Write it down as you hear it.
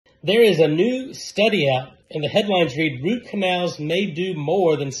There is a new study out, and the headlines read, root canals may do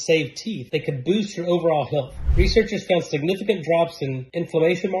more than save teeth. They could boost your overall health. Researchers found significant drops in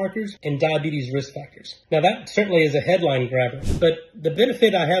inflammation markers and diabetes risk factors. Now that certainly is a headline grabber, but the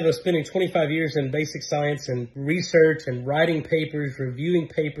benefit I have of spending 25 years in basic science and research and writing papers, reviewing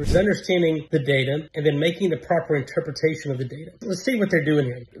papers, is understanding the data and then making the proper interpretation of the data. Let's see what they're doing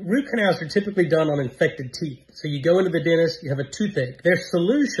here. Root canals are typically done on infected teeth. So you go into the dentist, you have a toothache. Their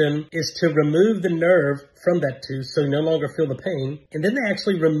solution is to remove the nerve from that tooth so you no longer feel the pain, and then they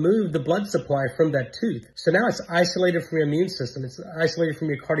actually remove the blood supply from that tooth. So now it's isolated from your immune system, it's isolated from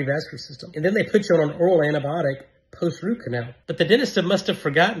your cardiovascular system, and then they put you on an oral antibiotic post-root canal. But the dentist must have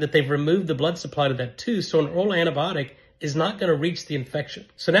forgotten that they've removed the blood supply to that tooth, so an oral antibiotic is not going to reach the infection.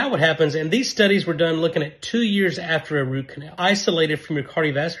 So now what happens, and these studies were done looking at 2 years after a root canal, isolated from your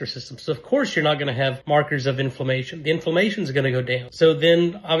cardiovascular system. So of course you're not going to have markers of inflammation. The inflammation is going to go down. So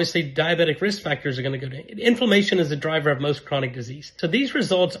then obviously diabetic risk factors are going to go down. Inflammation is the driver of most chronic disease. So these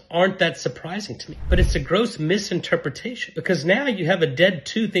results aren't that surprising to me, but it's a gross misinterpretation because now you have a dead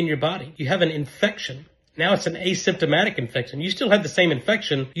tooth in your body. You have an infection. Now it's an asymptomatic infection. You still have the same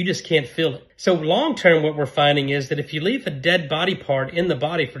infection, you just can't feel it. So long term, what we're finding is that if you leave a dead body part in the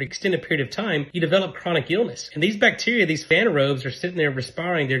body for an extended period of time, you develop chronic illness. And these bacteria, these anaerobes, are sitting there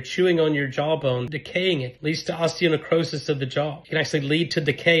respiring, they're chewing on your jawbone, decaying it, leads to osteonecrosis of the jaw. It can actually lead to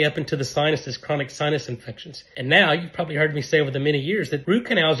decay up into the sinuses, chronic sinus infections. And now, you've probably heard me say over the many years that root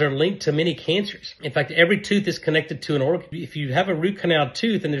canals are linked to many cancers. In fact, every tooth is connected to an organ. If you have a root canal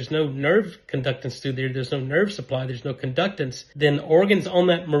tooth and there's no nerve conductance through there, there's no nerve supply, there's no conductance, then organs on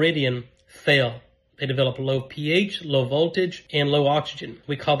that meridian fail. They develop low pH, low voltage, and low oxygen.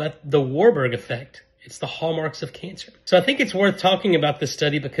 We call that the Warburg effect. It's the hallmarks of cancer. So I think it's worth talking about this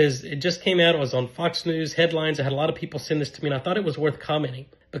study because it just came out. It was on Fox News headlines. I had a lot of people send this to me, and I thought it was worth commenting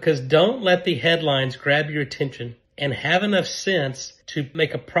because don't let the headlines grab your attention and have enough sense to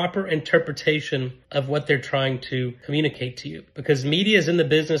make a proper interpretation of what they're trying to communicate to you, because media is in the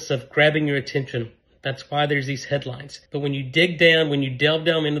business of grabbing your attention. That's why there's these headlines. But when you dig down, when you delve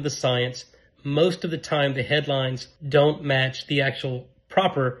down into the science, most of the time the headlines don't match the actual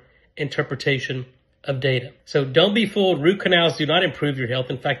proper interpretation of data. So don't be fooled. Root canals do not improve your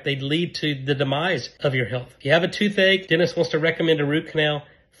health. In fact, they lead to the demise of your health. If you have a toothache, dentist wants to recommend a root canal,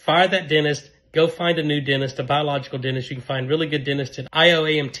 fire that dentist. Go find a new dentist, a biological dentist. You can find really good dentists at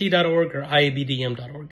ioamt.org or iabdm.org.